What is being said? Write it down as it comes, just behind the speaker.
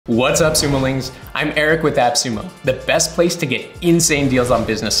What's up, Sumolings? I'm Eric with AppSumo, the best place to get insane deals on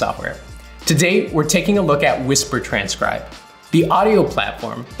business software. Today, we're taking a look at WhisperTranscribe, the audio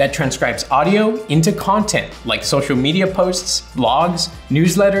platform that transcribes audio into content like social media posts, blogs,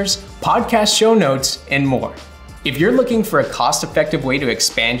 newsletters, podcast show notes, and more. If you're looking for a cost-effective way to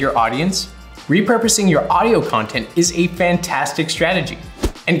expand your audience, repurposing your audio content is a fantastic strategy.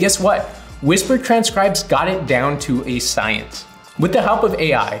 And guess what? WhisperTranscribe's got it down to a science. With the help of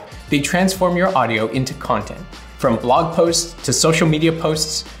AI, they transform your audio into content, from blog posts to social media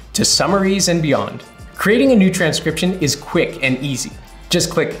posts to summaries and beyond. Creating a new transcription is quick and easy.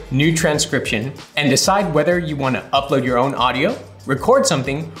 Just click New Transcription and decide whether you want to upload your own audio, record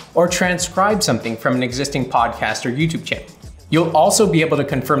something, or transcribe something from an existing podcast or YouTube channel. You'll also be able to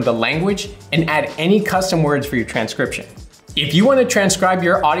confirm the language and add any custom words for your transcription. If you want to transcribe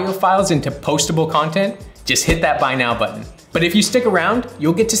your audio files into postable content, just hit that Buy Now button. But if you stick around,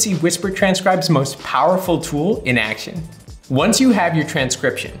 you'll get to see WhisperTranscribe's most powerful tool in action. Once you have your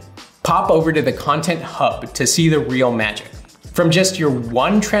transcription, pop over to the Content Hub to see the real magic. From just your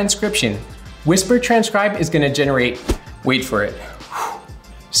one transcription, WhisperTranscribe is going to generate, wait for it,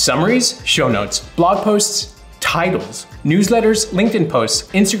 summaries, show notes, blog posts, titles, newsletters, LinkedIn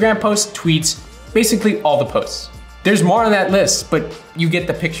posts, Instagram posts, tweets, basically all the posts. There's more on that list, but you get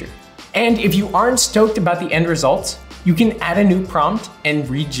the picture. And if you aren't stoked about the end results, you can add a new prompt and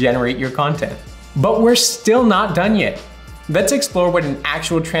regenerate your content. But we're still not done yet. Let's explore what an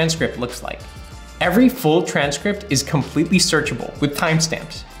actual transcript looks like. Every full transcript is completely searchable with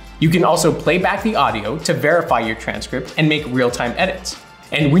timestamps. You can also play back the audio to verify your transcript and make real-time edits.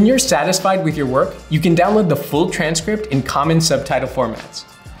 And when you're satisfied with your work, you can download the full transcript in common subtitle formats,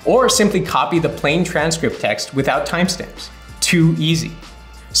 or simply copy the plain transcript text without timestamps. Too easy.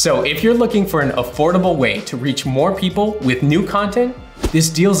 So if you're looking for an affordable way to reach more people with new content, this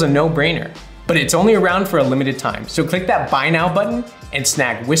deal's a no-brainer. But it's only around for a limited time, so click that Buy Now button and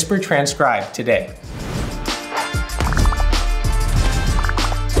snag WhisperTranscribe today.